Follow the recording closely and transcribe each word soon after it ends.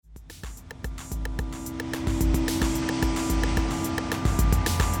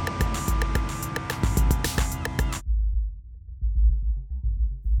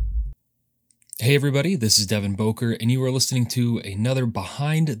Hey everybody, this is Devin Boker, and you are listening to another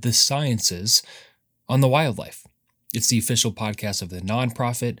Behind the Sciences on the Wildlife. It's the official podcast of the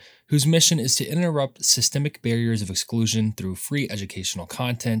nonprofit whose mission is to interrupt systemic barriers of exclusion through free educational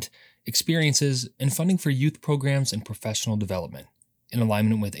content, experiences, and funding for youth programs and professional development, in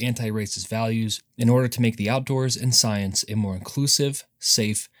alignment with anti-racist values in order to make the outdoors and science a more inclusive,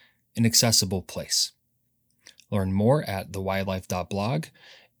 safe, and accessible place. Learn more at thewildlife.blog.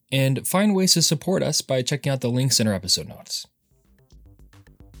 And find ways to support us by checking out the links in our episode notes.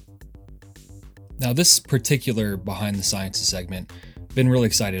 Now, this particular Behind the Sciences segment, been really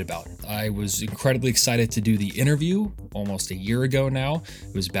excited about. I was incredibly excited to do the interview almost a year ago now.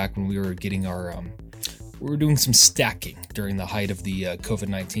 It was back when we were getting we were doing some stacking during the height of the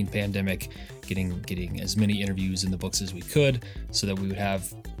COVID-19 pandemic, getting as many interviews in the books as we could so that we would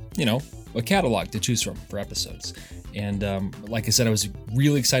have, a catalog to choose from for episodes. And like I said, I was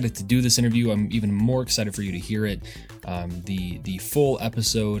really excited to do this interview. I'm even more excited for you to hear it. The full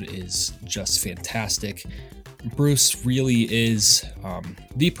episode is just fantastic. Bruce really is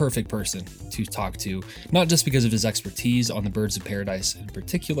the perfect person to talk to, not just because of his expertise on the birds of paradise in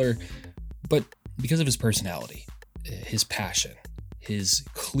particular, but because of his personality, his passion, his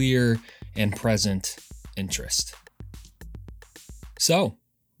clear and present interest. So,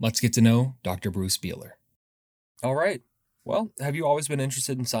 let's get to know Dr. Bruce Beehler. All right. Well, have you always been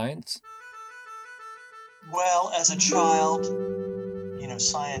interested in science? Well, as a child,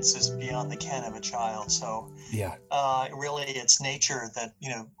 science is beyond the ken of a child. So, really, it's nature that,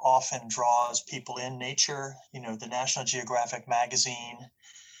 often draws people in. Nature, the National Geographic magazine,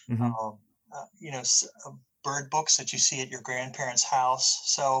 bird books that you see at your grandparents' house.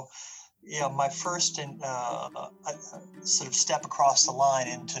 So, my first sort of step across the line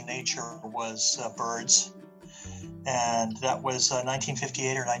into nature was birds. And that was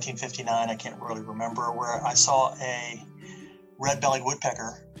 1958 or 1959, I can't really remember, where I saw a red-bellied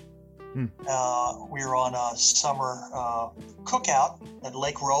woodpecker. We were on a summer cookout at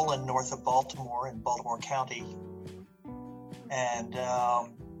Lake Roland, north of Baltimore in Baltimore County. And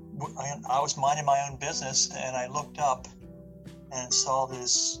I was minding my own business, and I looked up and saw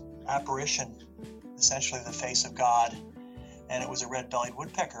this apparition, essentially the face of God, and it was a red-bellied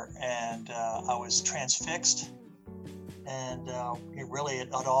woodpecker. And I was transfixed. And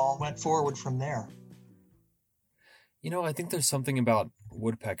it all went forward from there. I think there's something about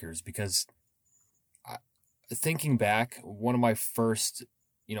woodpeckers because thinking back, one of my first,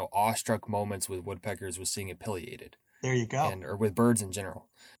 awestruck moments with woodpeckers was seeing it pileated. There you go. Or with birds in general.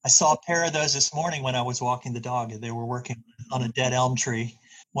 I saw a pair of those this morning when I was walking the dog. They were working on a dead elm tree.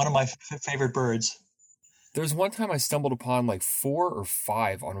 One of my favorite birds. There was one time I stumbled upon like 4 or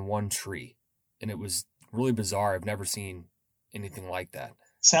 5 on one tree, and it was really bizarre. I've never seen anything like that.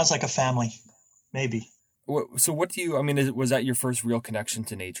 Sounds like a family, maybe. So what do you, was that your first real connection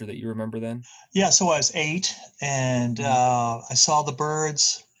to nature that you remember then? Yeah, so I was 8, and I saw the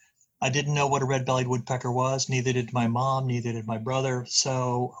birds. I didn't know what a red-bellied woodpecker was. Neither did my mom, neither did my brother.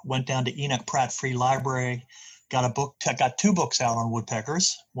 So went down to Enoch Pratt Free Library, got 2 books out on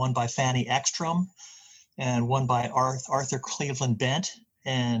woodpeckers, one by Fanny Ekstrom and one by Arthur Cleveland Bent.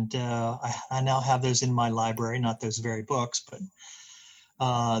 And I now have those in my library, not those very books, but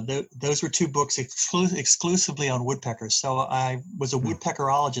those were 2 books exclusively on woodpeckers. So I was a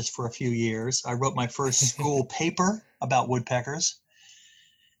woodpeckerologist for a few years. I wrote my first school paper about woodpeckers.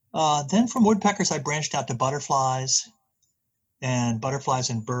 Then from woodpeckers, I branched out to butterflies and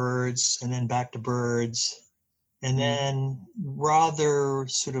birds, and then back to birds. And then rather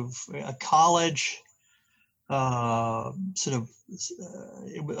sort of a college, sort of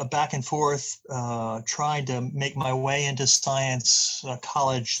a back and forth, trying to make my way into science,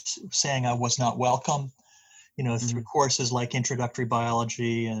 college saying I was not welcome, through courses like introductory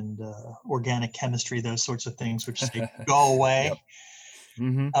biology and organic chemistry, those sorts of things, which say go away.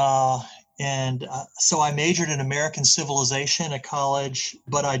 Yep. So I majored in American civilization at college,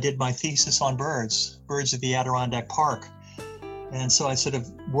 but I did my thesis on birds of the Adirondack Park. And so I sort of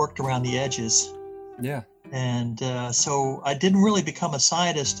worked around the edges. Yeah. And so I didn't really become a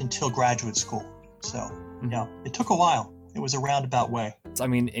scientist until graduate school. So, it took a while. It was a roundabout way.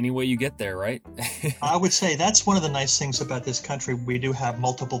 Any way you get there, right? I would say that's one of the nice things about this country. We do have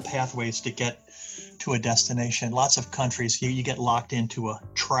multiple pathways to get to a destination. Lots of countries, you get locked into a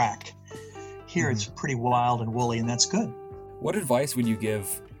track. Here, it's pretty wild and woolly, and that's good. What advice would you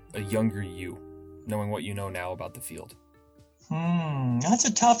give a younger you, knowing what you know now about the field? That's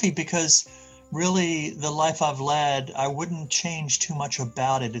a toughie because really the life I've led, I wouldn't change too much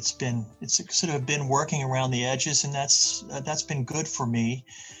about it. It's sort of been working around the edges, and that's been good for me.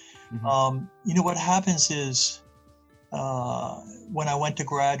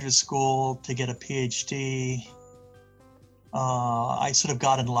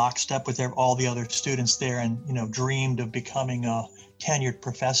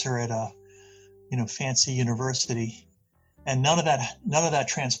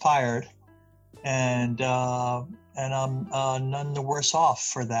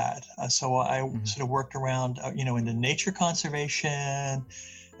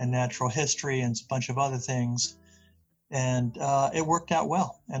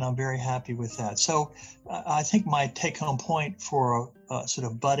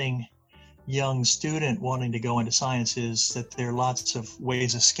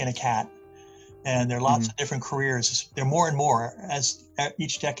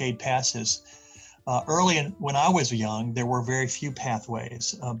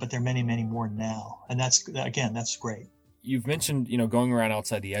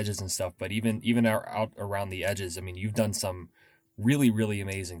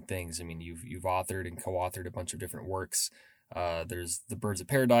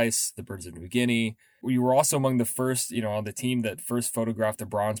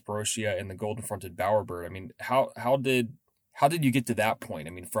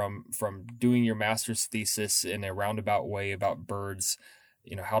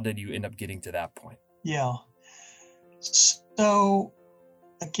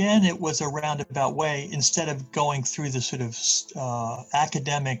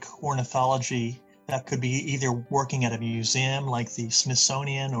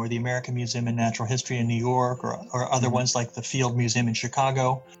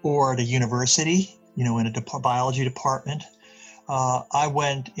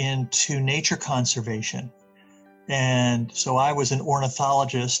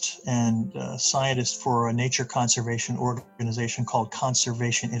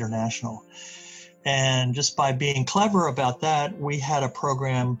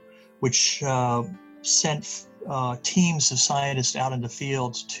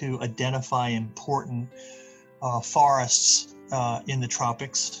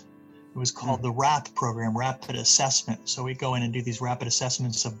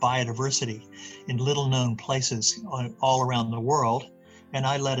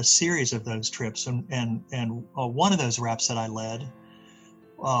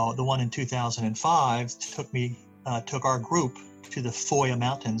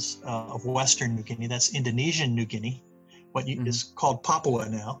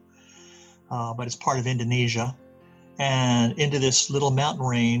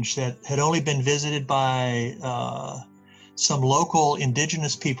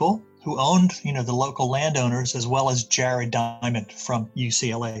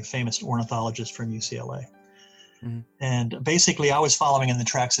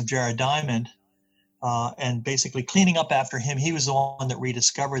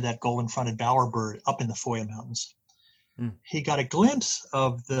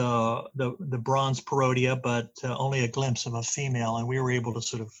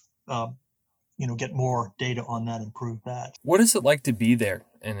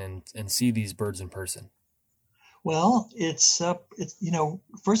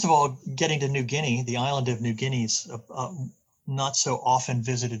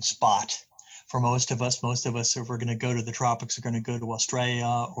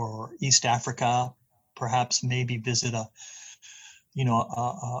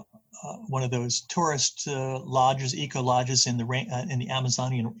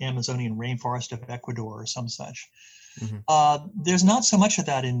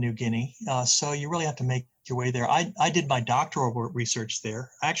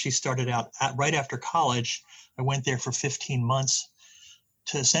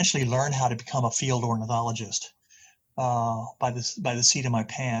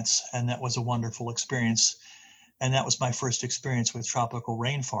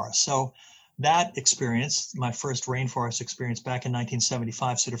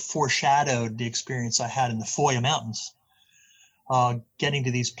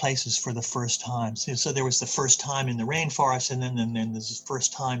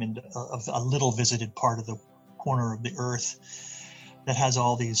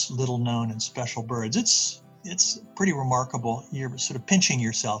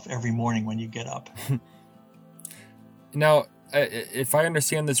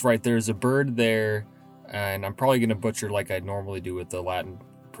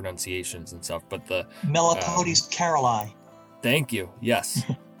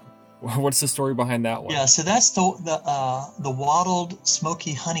 So the wattled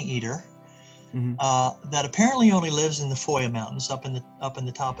smoky honey eater Mm-hmm. that apparently only lives in the 𝗦𝗘 Mountains, up in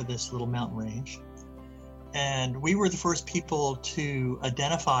the top of this little mountain range. And we were the first people to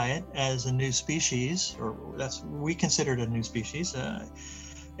identify it as a new species, or we considered it a new species.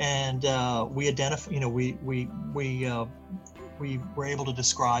 And we identify, we were able to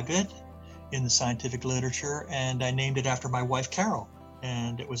describe it in the scientific literature, and I named it after my wife Carol.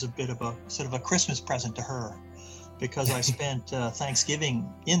 And it was a bit of a sort of a Christmas present to her, because I spent Thanksgiving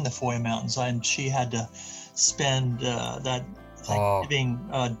in the 𝗦𝗘 Mountains, and she had to spend that Thanksgiving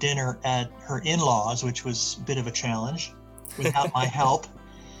dinner at her in-laws, which was a bit of a challenge without my help.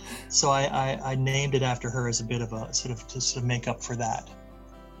 So I named it after her as a bit of a sort of make up for that.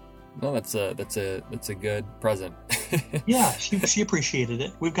 No, that's a good present. Yeah, she appreciated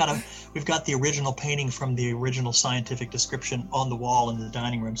it. We've got the original painting from the original scientific description on the wall in the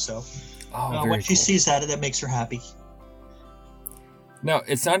dining room. So when she sees that makes her happy. Now,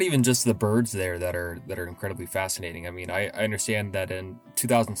 it's not even just the birds there that are incredibly fascinating. I mean, I understand that in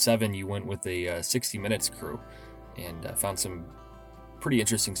 2007 you went with the 60 Minutes crew and found some pretty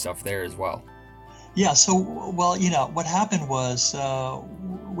interesting stuff there as well. Yeah, so, well, what happened was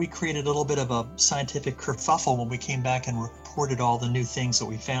we created a little bit of a scientific kerfuffle when we came back and reported all the new things that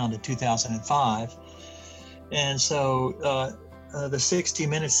we found in 2005. And so the 60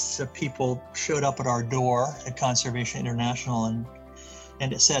 Minutes people showed up at our door at Conservation International, and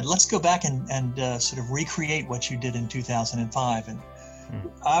it said, let's go back and sort of recreate what you did in 2005. And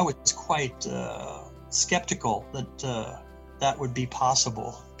I was quite skeptical that that would be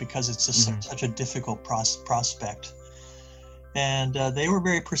possible, because it's just such a difficult prospect. And they were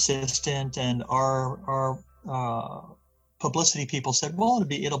very persistent, and our publicity people said, well,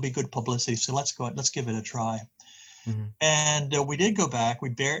 it'll be good publicity, so let's give it a try. And we did go back.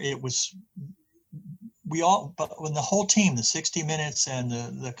 But when the whole team, the 60 Minutes and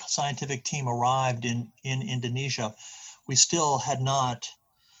the scientific team arrived in Indonesia, we still had not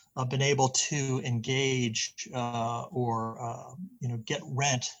been able to engage or get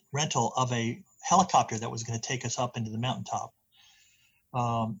rental of a helicopter that was going to take us up into the mountaintop.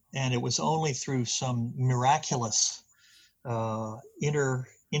 And it was only through some miraculous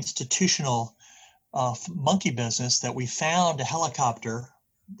interinstitutional monkey business that we found a helicopter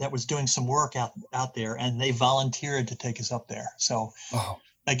that was doing some work out there, and they volunteered to take us up there. So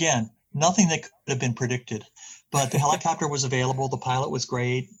again, nothing that could have been predicted, but the helicopter was available. The pilot was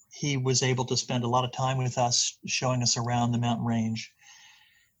great. He was able to spend a lot of time with us, showing us around the mountain range.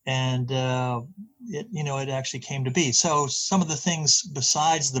 And it actually came to be. So some of the things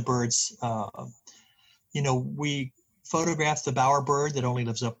besides the birds, we photographed the bowerbird that only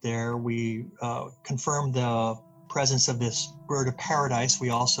lives up there. We confirmed the presence of this bird of paradise. We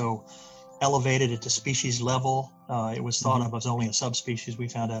also elevated it to species level. It was thought of as only a subspecies. We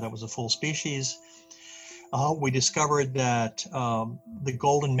found out it was a full species. We discovered that the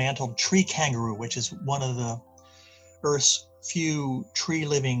golden-mantled tree kangaroo, which is one of the Earth's few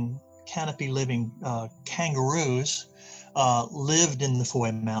canopy-living kangaroos, lived in the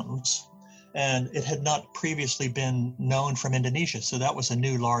𝗦𝗘 Mountains, and it had not previously been known from Indonesia. So that was a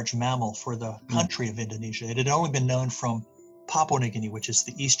new large mammal for the country of Indonesia. It had only been known from Papua New Guinea, which is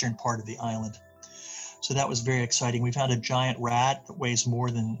the eastern part of the island. So that was very exciting. We found a giant rat that weighs more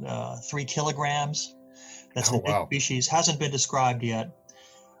than 3 kilograms. That's a big species, hasn't been described yet.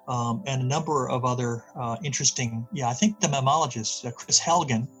 And a number of other interesting, I think the mammalogist, Chris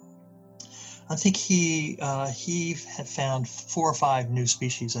Helgen, I think he had found 4 or 5 new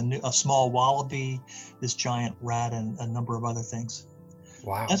species, a small wallaby, this giant rat, and a number of other things.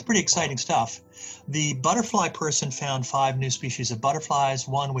 Wow. That's pretty exciting stuff. The butterfly person found 5 new species of butterflies,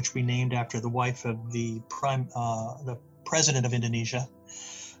 one which we named after the wife of the president of Indonesia.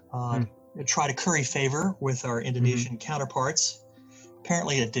 Try to curry favor with our Indonesian counterparts.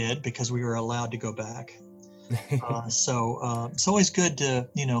 Apparently it did, because we were allowed to go back. So it's always good to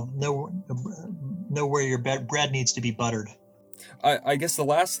know where your bread needs to be buttered. I guess the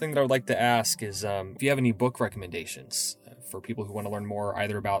last thing that I would like to ask is if you have any book recommendations for people who want to learn more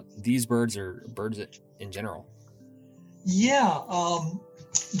either about these birds or birds in general. Yeah,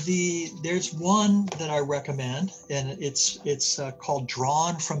 there's one that I recommend, and it's called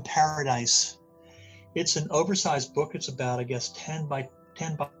Drawn from Paradise. It's an oversized book. It's about, I guess, 10 by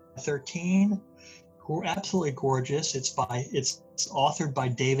 13. Absolutely gorgeous. It's authored by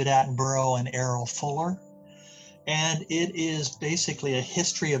David Attenborough and Errol Fuller, and it is basically a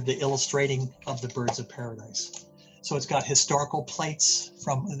history of the illustrating of the birds of paradise. So it's got historical plates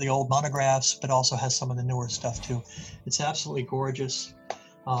from the old monographs, but also has some of the newer stuff too. It's absolutely gorgeous.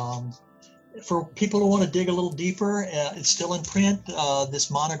 For people who want to dig a little deeper, it's still in print. This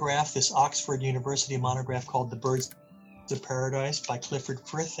monograph, this Oxford University monograph called The Birds of Paradise by Clifford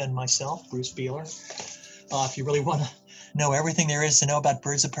Frith and myself, Bruce Beehler. If you really want to know everything there is to know about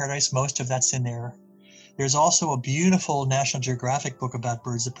birds of paradise, most of that's in there. There's also a beautiful National Geographic book about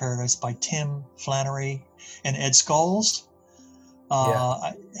birds of paradise by Tim Flannery and Ed Scholes.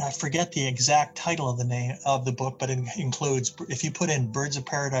 I forget the exact title of the name of the book, but it includes, if you put in Birds of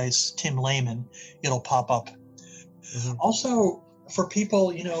Paradise, Tim Lehman, it'll pop up. Mm-hmm. Also, for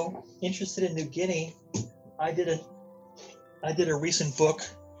people, interested in New Guinea, I did a recent book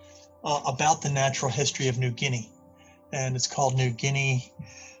about the natural history of New Guinea, and it's called New Guinea,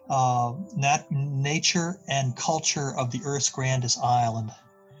 Nature and Culture of the Earth's Grandest Island.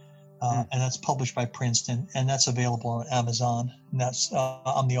 And that's published by Princeton, and that's available on Amazon. And that's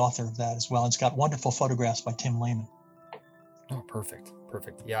I'm the author of that as well. It's got wonderful photographs by Tim Lehman. Oh, perfect.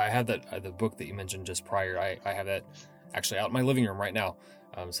 Yeah, I have that the book that you mentioned just prior. I have that actually out in my living room right now,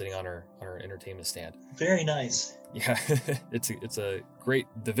 sitting on our entertainment stand. Very nice. Yeah, it's a great.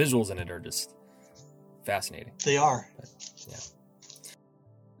 The visuals in it are just fascinating. They are. Yeah.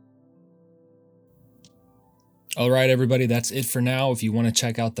 All right, everybody, that's it for now. If you want to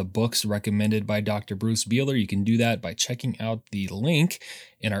check out the books recommended by Dr. Bruce Beehler, you can do that by checking out the link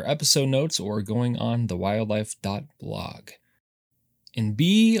in our episode notes or going on thewildlife.blog. And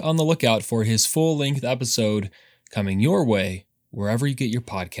be on the lookout for his full-length episode coming your way wherever you get your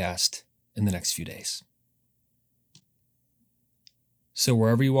podcast in the next few days. So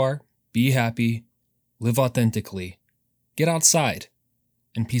wherever you are, be happy, live authentically, get outside,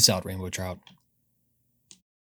 and peace out, rainbow trout.